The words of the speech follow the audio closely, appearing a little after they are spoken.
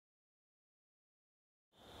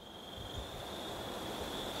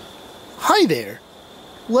Hi there,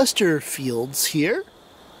 Lester Fields here.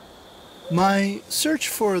 My search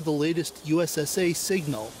for the latest USSA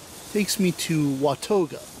signal takes me to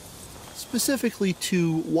Watoga, specifically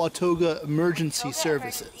to Watoga Emergency Watoga Emergency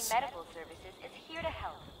Services. Medical Services is here to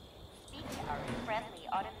help. Speak to our friendly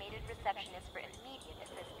automated receptionist for immediate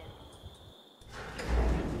assistance.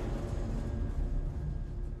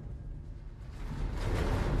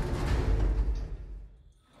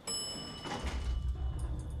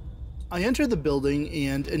 I enter the building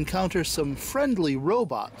and encounter some friendly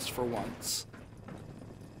robots for once.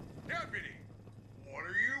 Deputy, what are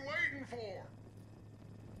you waiting for?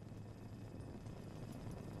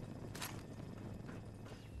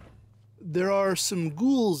 There are some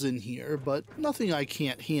ghouls in here, but nothing I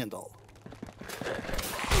can't handle.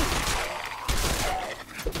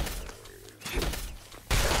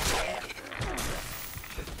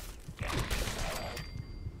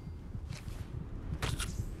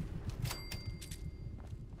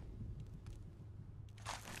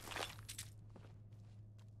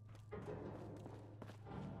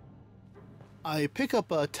 I pick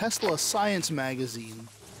up a Tesla Science magazine,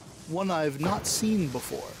 one I've not seen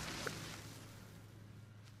before.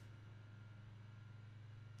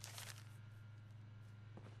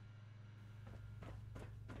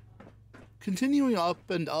 Continuing up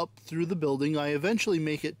and up through the building, I eventually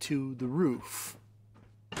make it to the roof.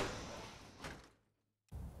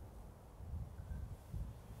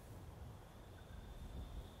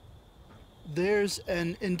 There's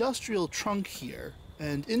an industrial trunk here,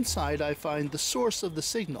 and inside I find the source of the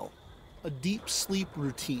signal, a deep sleep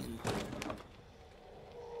routine.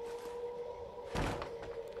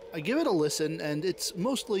 I give it a listen, and it's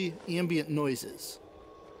mostly ambient noises.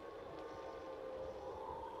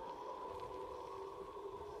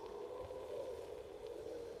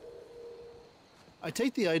 I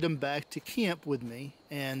take the item back to camp with me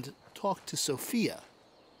and talk to Sophia.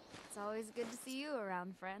 It's always good to see you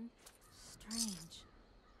around, friend. Strange.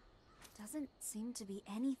 Doesn't seem to be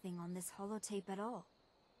anything on this holotape at all.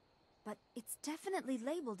 But it's definitely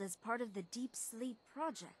labeled as part of the Deep Sleep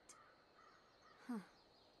project. Huh.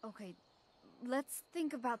 Okay, let's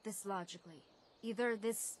think about this logically. Either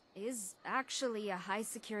this is actually a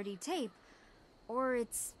high-security tape, or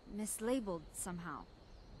it's mislabeled somehow,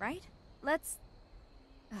 right? Let's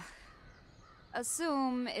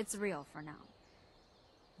assume it's real for now.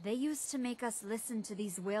 They used to make us listen to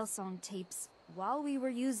these whale song tapes while we were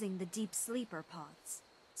using the deep sleeper pods.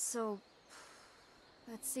 So,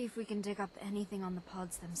 let's see if we can dig up anything on the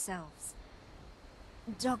pods themselves.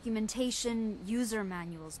 Documentation, user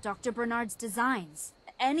manuals, Dr. Bernard's designs,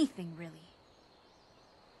 anything really.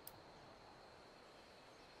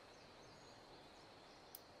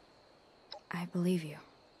 I believe you.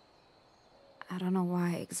 I don't know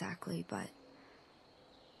why exactly, but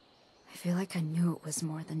I feel like I knew it was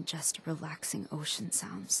more than just relaxing ocean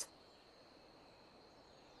sounds.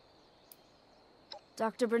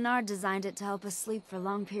 Dr. Bernard designed it to help us sleep for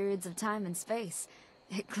long periods of time and space.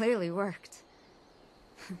 It clearly worked.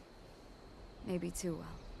 Maybe too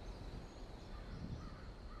well.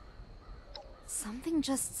 Something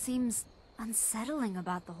just seems unsettling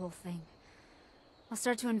about the whole thing. I'll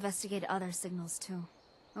start to investigate other signals too.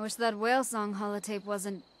 I wish that whale song holotape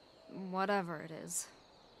wasn't whatever it is.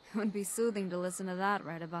 It would be soothing to listen to that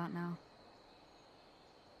right about now.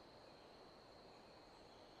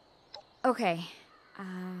 Okay,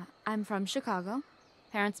 I'm from Chicago.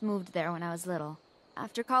 Parents moved there when I was little.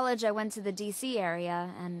 After college, I went to the DC area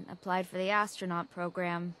and applied for the astronaut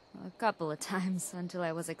program a couple of times until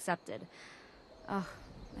I was accepted. Oh,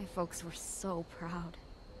 my folks were so proud.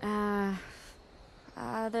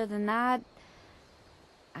 Other than that,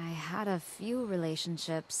 I had a few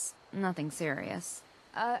relationships, nothing serious.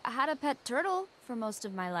 I had a pet turtle for most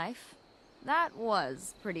of my life. That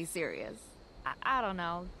was pretty serious. I don't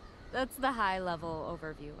know. That's the high-level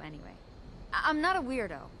overview, anyway. I'm not a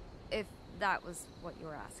weirdo, if that was what you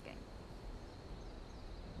were asking.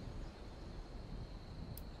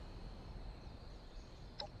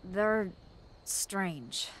 They're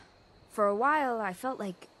strange. For a while, I felt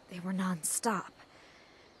like they were non-stop.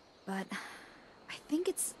 But I think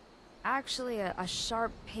it's actually a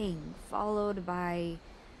sharp pain, followed by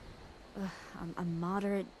a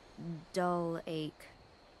moderate, dull ache.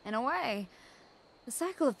 In a way, the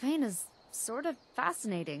cycle of pain is sort of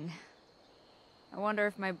fascinating. I wonder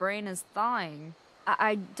if my brain is thawing.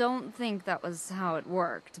 I don't think that was how it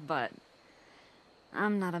worked, but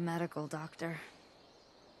I'm not a medical doctor.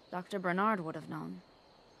 Dr. Bernard would have known.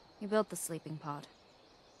 He built the sleeping pod.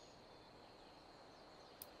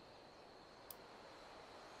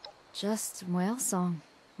 Just whale song,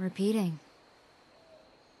 repeating.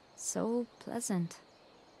 So pleasant.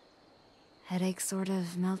 Headache sort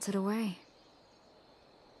of melted away.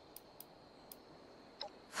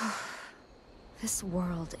 This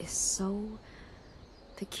world is so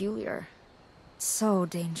peculiar, so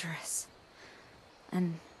dangerous.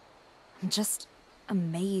 And I'm just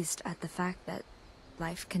amazed at the fact that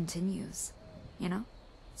life continues, you know?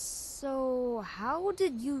 So, how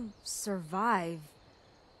did you survive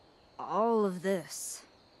all of this?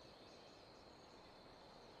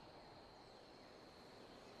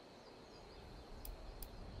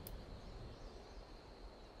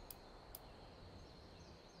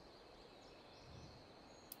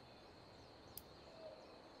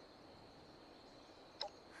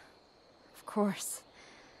 Of course.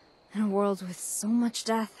 In a world with so much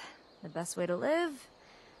death, the best way to live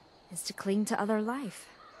is to cling to other life.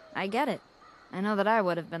 I get it. I know that I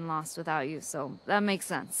would have been lost without you, so that makes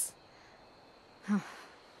sense. And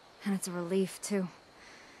it's a relief, too.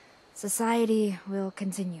 Society will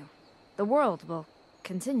continue. The world will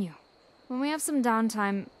continue. When we have some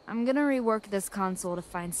downtime, I'm gonna rework this console to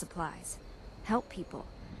find supplies. Help people.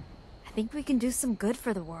 I think we can do some good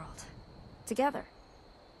for the world. Together.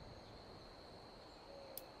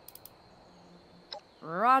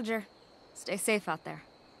 Roger. Stay safe out there.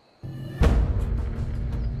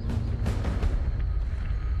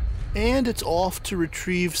 And it's off to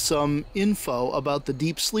retrieve some info about the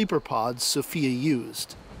deep sleeper pods Sophia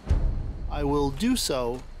used. I will do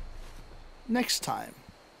so next time.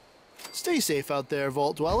 Stay safe out there,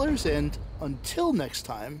 Vault Dwellers, and until next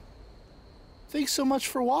time, thanks so much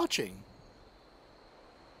for watching.